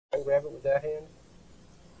and grab it with that hand?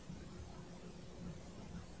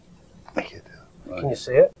 I can't tell. Can you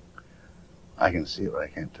see it? I can see it, but I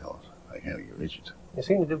can't tell. I can't reach it. You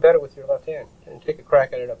seem to do better with your left hand. And take a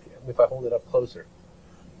crack at it up here, if I hold it up closer.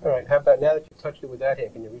 All right, how about now that you've touched it with that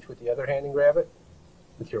hand, can you reach with the other hand and grab it?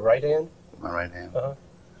 With your right hand? With my right hand? Uh-huh.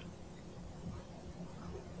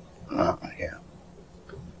 No, I can't.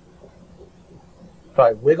 If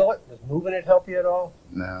I wiggle it, does moving it help you at all?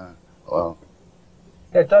 No. Well.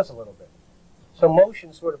 Yeah, it does a little bit. So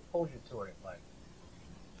motion sort of pulls you toward it, like.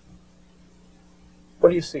 What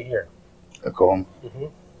do you see here? A comb. Mm-hmm.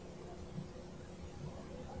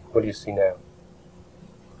 What do you see now?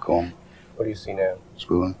 Comb. What do you see now?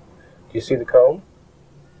 Spoon. Do you see the comb?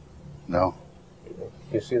 No. Do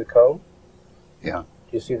you see the comb? Yeah.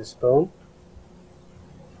 Do you see the spoon?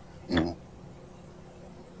 No.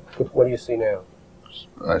 What do you see now?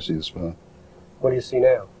 I see the spoon. What do you see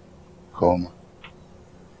now? Comb.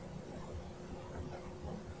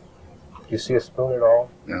 Do you see a spoon at all?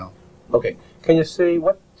 No. Okay. Can you see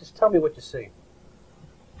what? Just tell me what you see.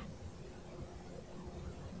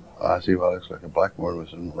 I see what looks like a blackboard with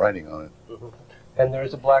some writing on it. Mm-hmm. And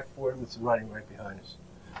there's a blackboard with some writing right behind us.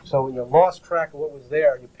 So when you lost track of what was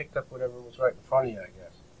there, you picked up whatever was right in front of you, I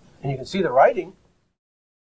guess. And you can see the writing.